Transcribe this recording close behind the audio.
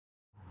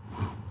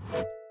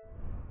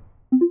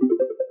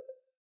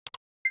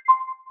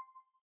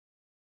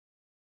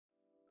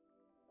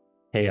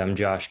Hey, I'm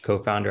Josh,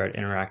 co-founder at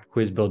Interact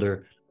Quiz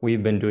Builder.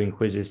 We've been doing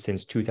quizzes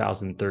since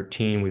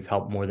 2013. We've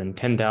helped more than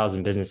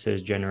 10,000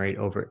 businesses generate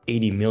over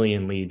 80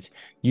 million leads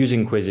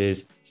using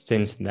quizzes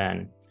since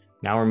then.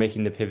 Now we're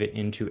making the pivot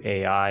into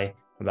AI.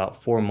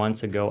 About 4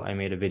 months ago, I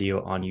made a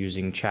video on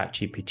using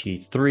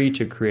ChatGPT4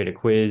 to create a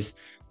quiz.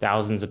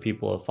 Thousands of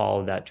people have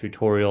followed that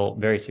tutorial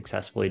very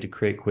successfully to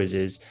create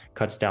quizzes,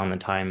 cuts down the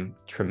time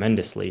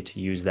tremendously to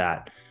use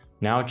that.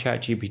 Now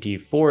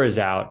ChatGPT4 is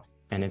out,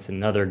 and it's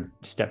another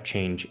step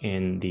change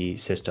in the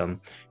system.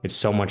 It's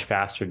so much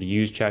faster to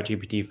use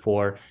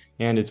ChatGPT4,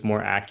 and it's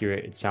more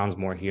accurate. It sounds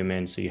more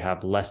human, so you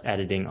have less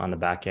editing on the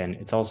back end.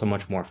 It's also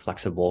much more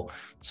flexible,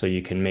 so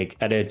you can make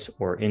edits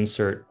or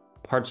insert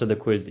parts of the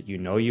quiz that you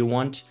know you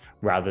want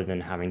rather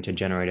than having to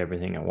generate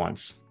everything at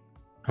once.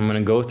 I'm going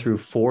to go through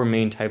 4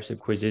 main types of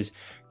quizzes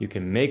you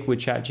can make with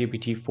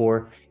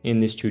ChatGPT4. In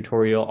this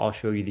tutorial, I'll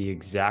show you the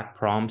exact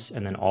prompts,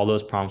 and then all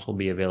those prompts will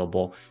be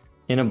available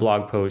in a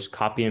blog post.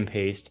 Copy and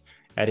paste,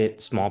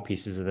 edit small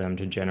pieces of them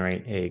to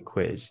generate a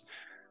quiz.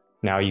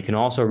 Now, you can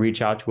also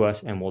reach out to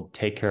us and we'll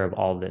take care of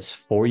all of this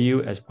for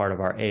you as part of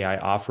our AI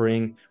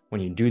offering. When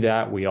you do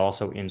that, we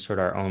also insert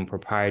our own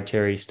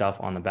proprietary stuff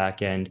on the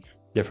back end,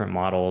 different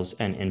models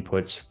and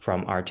inputs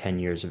from our 10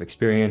 years of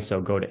experience.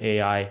 So go to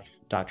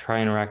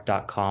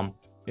ai.tryinteract.com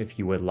if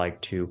you would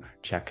like to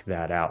check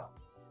that out.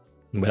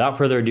 And without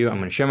further ado, I'm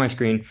going to share my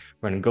screen.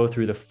 We're going to go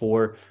through the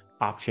 4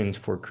 options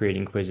for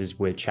creating quizzes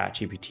with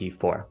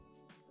ChatGPT4.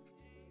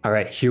 All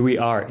right, here we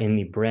are in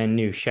the brand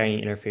new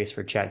shiny interface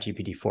for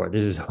ChatGPT4.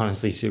 This is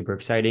honestly super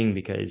exciting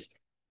because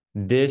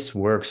this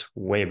works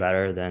way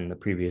better than the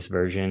previous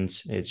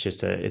versions.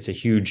 It's a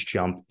huge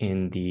jump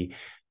in the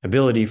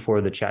ability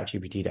for the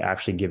ChatGPT to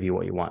actually give you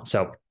what you want.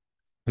 So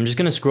I'm just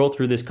going to scroll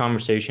through this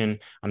conversation.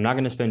 I'm not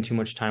going to spend too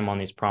much time on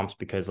these prompts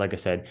because, like I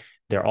said,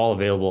 they're all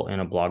available in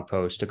a blog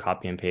post to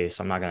copy and paste.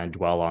 So I'm not going to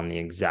dwell on the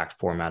exact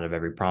format of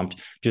every prompt.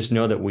 Just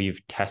know that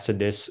we've tested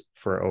this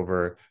for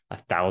over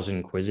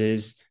 1,000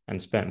 quizzes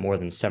and spent more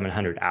than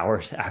 700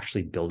 hours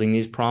actually building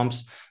these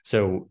prompts.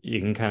 So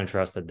you can kind of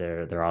trust that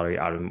they're already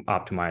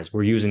optimized.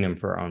 We're using them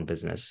for our own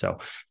business. So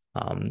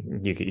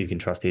you can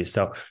trust these.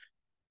 So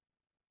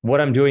what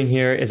I'm doing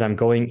here is I'm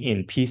going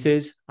in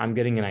pieces. I'm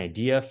getting an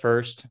idea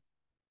first,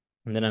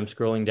 and then I'm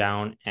scrolling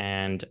down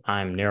and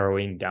I'm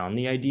narrowing down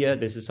the idea.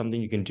 This is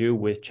something you can do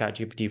with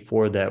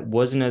ChatGPT4 that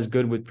wasn't as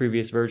good with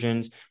previous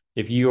versions.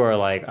 If you are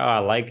like, oh, I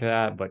like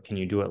that, but can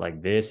you do it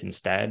like this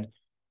instead?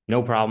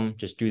 No problem.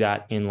 Just do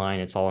that inline.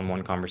 It's all in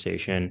one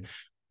conversation.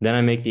 Then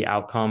I make the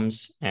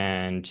outcomes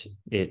and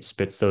it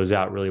spits those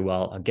out really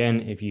well.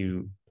 Again, if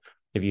you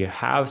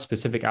have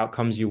specific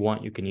outcomes you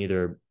want, you can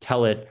either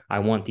tell it, I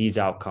want these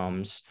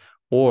outcomes,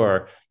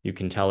 or you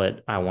can tell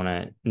it, I want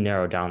to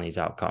narrow down these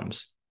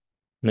outcomes.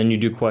 And then you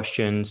do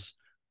questions.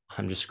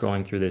 I'm just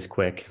scrolling through this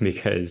quick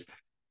because,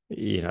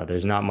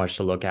 there's not much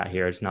to look at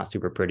here. It's not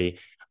super pretty.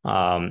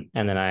 And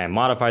then I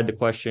modified the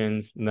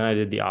questions. And then I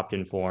did the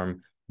opt-in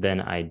form. Then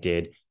I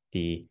did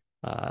the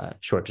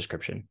short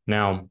description.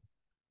 Now,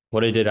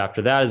 what I did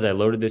after that is I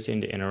loaded this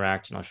into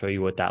Interact, and I'll show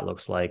you what that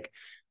looks like.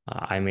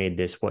 I made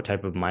this what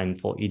type of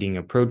mindful eating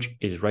approach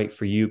is right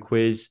for you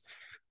quiz.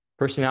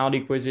 Personality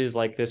quizzes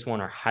like this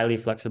one are highly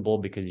flexible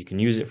because you can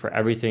use it for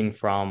everything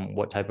from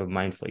what type of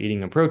mindful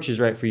eating approach is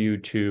right for you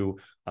to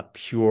a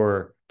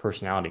pure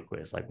personality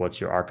quiz, like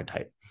what's your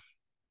archetype.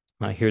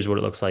 Here's what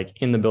it looks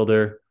like in the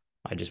builder.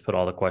 I just put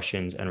all the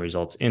questions and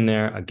results in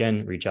there.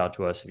 Again, reach out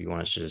to us if you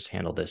want us to just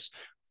handle this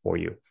for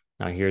you.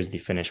 Now here's the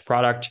finished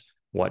product.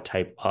 What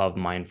type of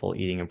mindful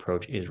eating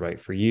approach is right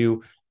for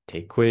you?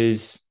 Take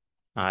quiz.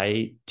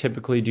 I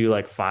typically do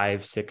like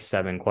 5, 6,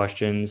 7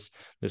 questions.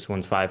 This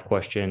one's 5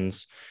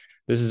 questions.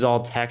 This is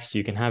all text.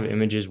 You can have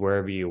images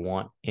wherever you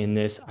want in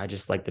this. I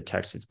just like the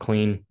text. It's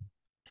clean.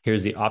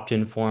 Here's the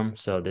opt-in form.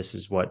 So this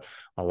is what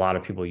a lot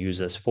of people use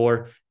this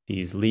for,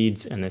 these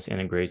leads, and this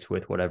integrates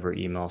with whatever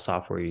email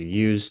software you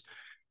use.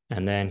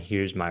 And then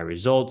here's my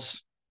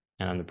results.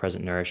 And I'm the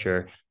present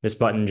nourisher. This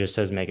button just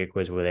says make a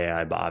quiz with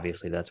AI, but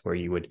obviously that's where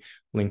you would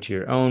link to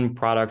your own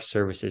products,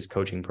 services,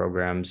 coaching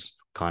programs,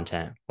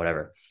 content,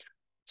 whatever.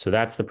 So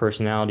that's the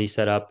personality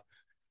setup.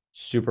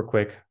 Super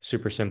quick,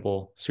 super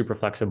simple, super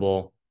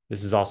flexible.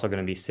 This is also going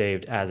to be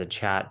saved as a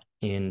chat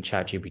in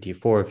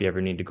ChatGPT4. If you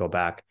ever need to go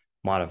back,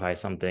 modify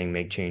something,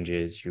 make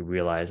changes, you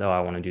realize, oh,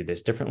 I want to do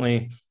this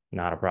differently,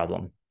 not a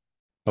problem.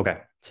 Okay,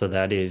 so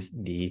that is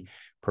the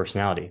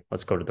personality.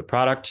 Let's go to the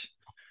product.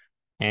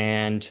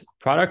 And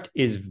product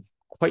is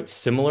quite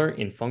similar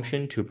in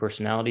function to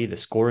personality. The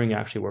scoring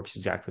actually works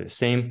exactly the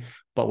same.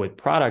 But with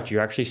product,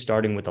 you're actually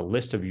starting with a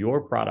list of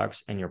your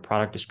products and your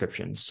product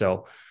descriptions.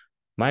 So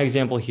my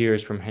example here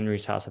is from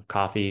Henry's House of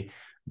Coffee.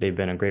 They've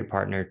been a great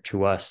partner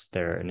to us.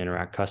 They're an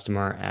Interact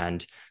customer,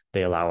 and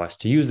they allow us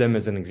to use them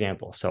as an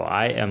example. So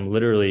I am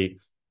literally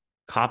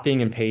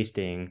copying and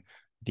pasting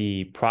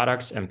the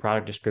products and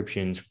product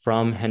descriptions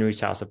from Henry's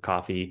House of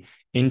Coffee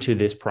into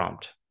this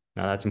prompt.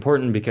 Now, that's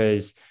important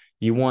because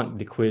you want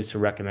the quiz to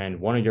recommend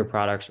one of your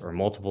products or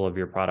multiple of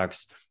your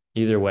products.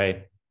 Either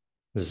way,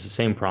 this is the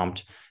same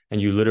prompt.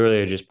 And you literally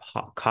are just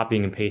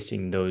copying and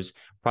pasting those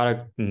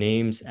product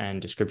names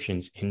and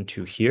descriptions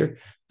into here,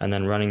 and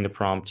then running the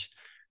prompt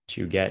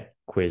to get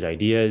quiz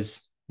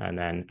ideas and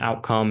then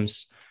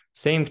outcomes.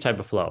 Same type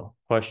of flow,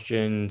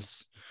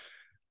 questions,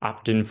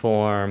 opt-in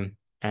form.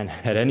 And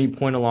at any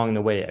point along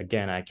the way,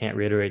 again, I can't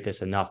reiterate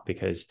this enough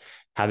because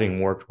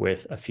having worked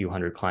with a few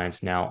hundred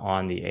clients now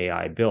on the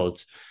AI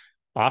builds,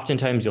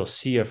 oftentimes you'll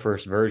see a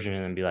first version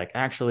and be like,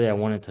 actually, I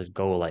wanted to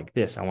go like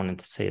this. I wanted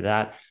to say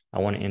that. I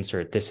want to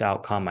insert this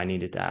outcome. I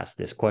needed to ask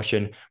this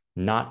question.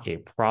 Not a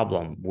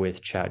problem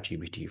with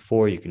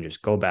ChatGPT4. You can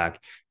just go back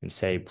and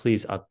say,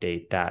 please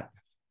update that,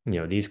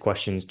 these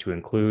questions to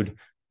include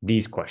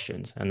these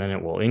questions, and then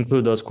it will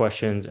include those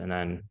questions and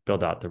then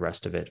build out the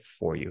rest of it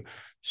for you.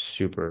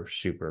 Super,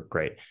 super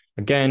great.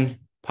 Again,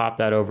 pop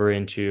that over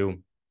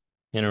into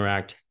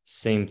Interact.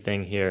 Same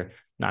thing here,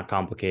 not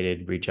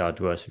complicated. Reach out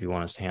to us if you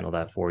want us to handle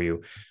that for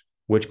you.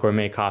 Which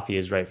gourmet coffee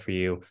is right for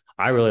you?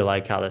 I really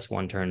like how this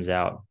one turns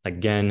out.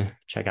 Again,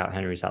 check out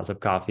Henry's House of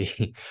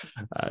Coffee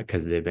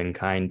because they've been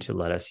kind to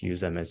let us use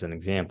them as an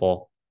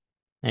example.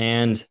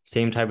 And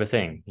same type of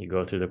thing. You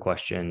go through the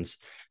questions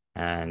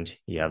and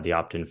you have the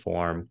opt-in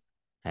form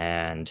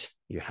and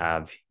you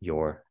have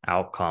your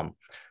outcome.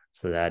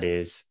 So that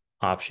is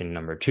option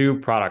number 2,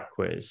 product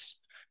quiz.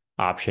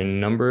 Option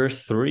number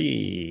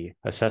 3,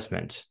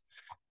 assessment.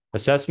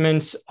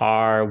 Assessments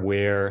are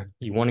where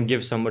you want to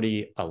give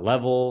somebody a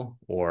level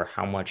or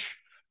how much,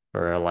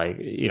 or like,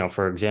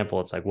 for example,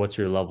 it's like, what's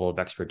your level of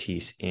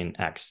expertise in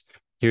X?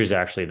 Here's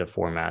actually the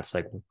formats,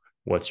 like,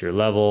 what's your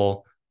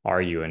level?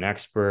 Are you an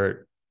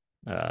expert?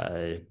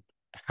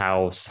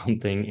 How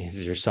something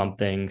is your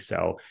something.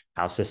 So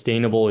how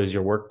sustainable is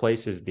your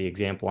workplace is the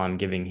example I'm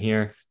giving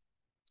here.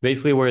 It's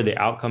basically where the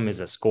outcome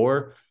is a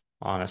score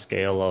on a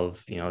scale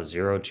of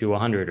 0 to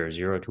 100 or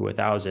 0 to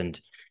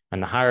 1,000.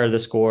 And the higher the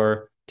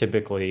score,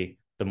 typically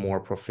the more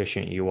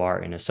proficient you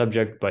are in a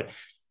subject. But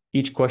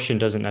each question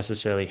doesn't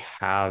necessarily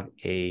have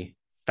a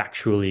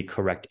factually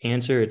correct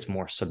answer. It's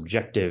more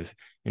subjective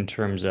in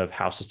terms of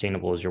how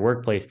sustainable is your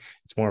workplace.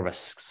 It's more of a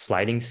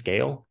sliding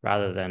scale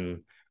rather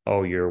than,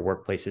 oh, your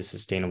workplace is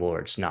sustainable or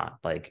it's not.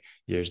 Like,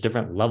 there's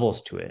different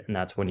levels to it. And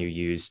that's when you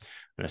use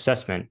an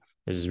assessment.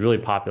 This is really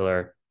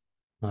popular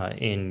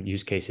in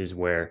use cases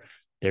where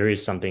there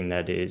is something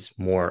that is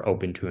more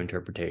open to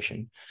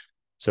interpretation.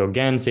 So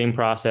again, same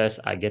process.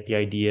 I get the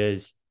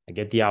ideas, I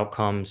get the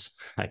outcomes,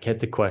 I get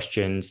the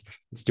questions.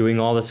 It's doing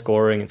all the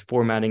scoring. It's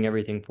formatting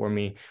everything for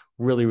me.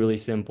 Really, really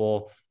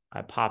simple.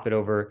 I pop it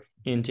over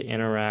into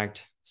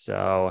Interact.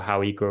 So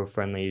how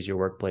eco-friendly is your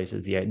workplace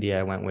is the idea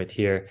I went with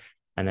here.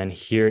 And then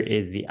here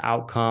is the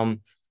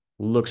outcome.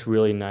 Looks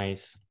really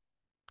nice,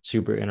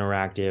 super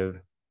interactive,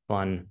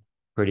 fun,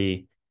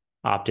 pretty,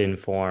 opt-in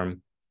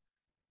form,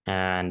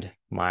 and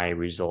my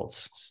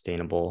results,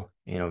 sustainable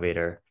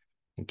innovator.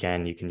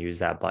 Again, you can use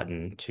that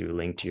button to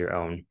link to your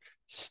own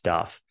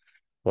stuff.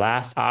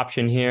 Last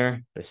option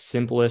here, the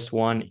simplest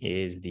one,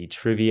 is the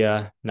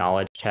trivia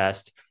knowledge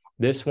test.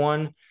 This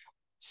one,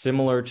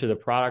 similar to the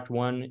product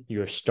one,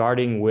 you're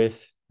starting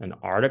with an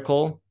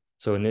article.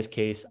 So in this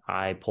case,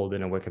 I pulled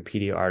in a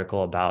Wikipedia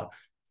article about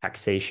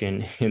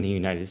taxation in the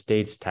United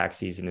States. Tax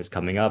season is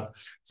coming up,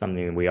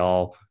 something that we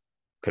all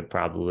could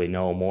probably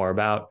know more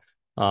about.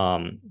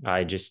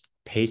 I just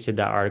pasted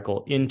that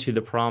article into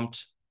the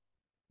prompt,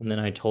 and then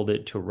I told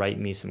it to write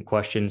me some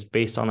questions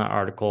based on that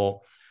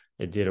article.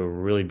 It did a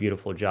really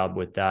beautiful job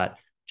with that.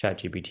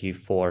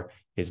 ChatGPT4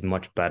 is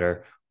much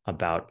better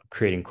about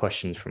creating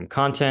questions from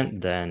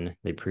content than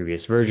the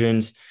previous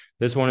versions.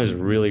 This one is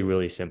really,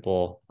 really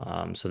simple.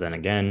 So then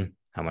again,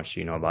 how much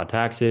do you know about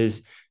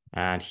taxes?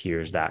 And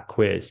here's that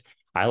quiz.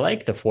 I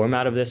like the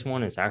format of this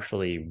one. It's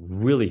actually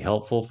really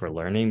helpful for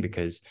learning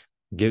because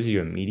it gives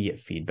you immediate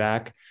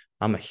feedback.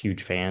 I'm a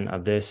huge fan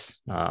of this.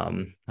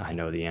 I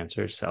know the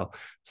answer, so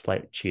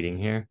slight cheating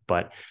here,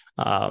 but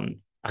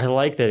I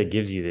like that it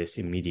gives you this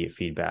immediate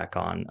feedback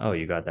on, oh,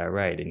 you got that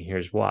right, and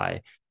here's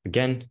why.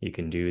 Again, you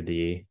can do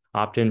the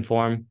opt-in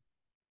form,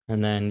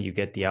 and then you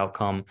get the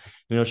outcome, and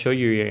it'll show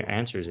you your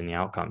answers in the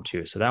outcome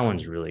too. So that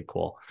one's really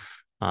cool.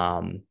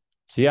 So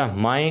yeah,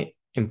 my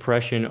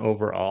impression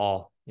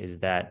overall is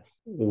that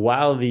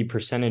while the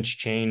percentage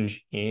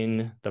change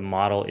in the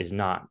model is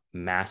not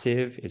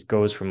massive, it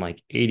goes from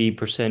like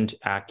 80%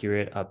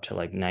 accurate up to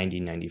like 90,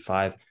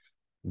 95.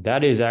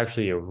 That is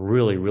actually a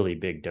really, really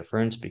big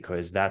difference,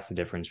 because that's the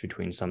difference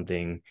between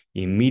something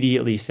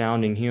immediately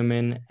sounding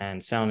human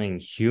and sounding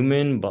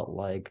human, but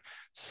like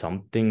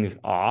something's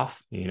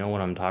off. You know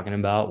what I'm talking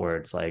about? Where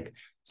it's like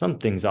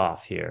something's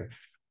off here.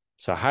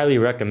 So I highly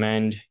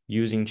recommend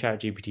using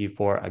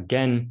ChatGPT4.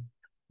 Again,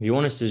 if you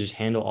want us to just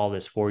handle all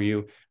this for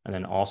you and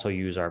then also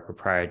use our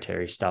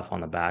proprietary stuff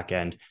on the back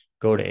end,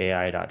 go to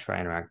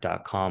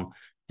ai.tryinteract.com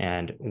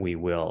and we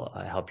will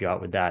help you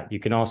out with that. You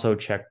can also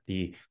check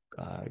the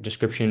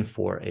description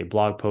for a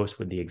blog post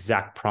with the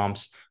exact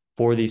prompts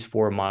for these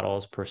 4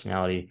 models: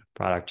 personality,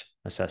 product,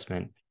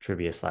 assessment,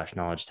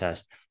 trivia/knowledge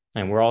test.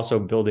 And we're also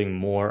building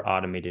more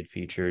automated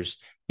features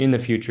in the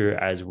future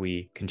as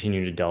we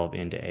continue to delve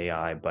into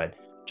AI. But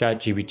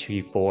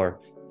ChatGPT4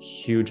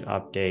 Huge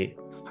update.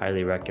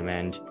 Highly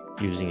recommend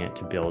using it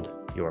to build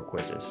your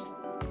quizzes.